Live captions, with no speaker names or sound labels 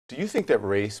Do you think that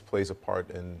race plays a part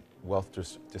in wealth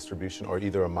distribution, or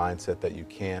either a mindset that you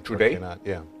can't or Today? cannot?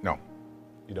 Yeah. No,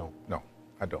 You don't? no,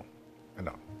 I don't. I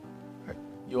don't.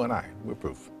 You and I, we're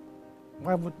proof.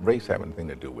 Why would race have anything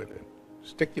to do with it?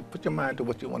 Put your mind to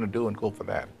what you want to do and go for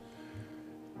that.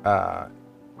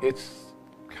 It's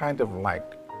kind of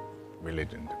like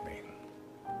religion to me.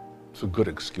 It's a good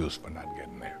excuse for not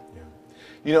getting there. Yeah.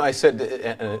 You know, I said,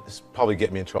 and it's probably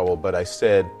get me in trouble, but I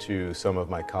said to some of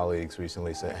my colleagues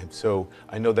recently, so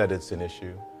I know that it's an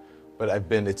issue, but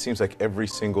it seems like every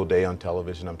single day on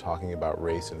television I'm talking about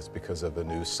race, and it's because of the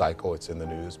news cycle, it's in the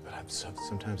news, but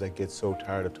sometimes I get so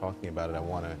tired of talking about it, I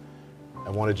want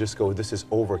to just go, this is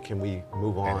over, can we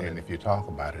move on? And if you talk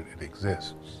about it, it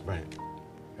exists. Right.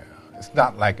 Yeah. It's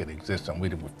not like it exists and we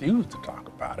refuse to talk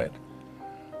about it,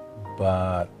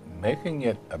 but making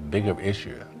it a bigger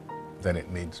issue than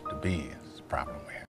it needs to be is the problem.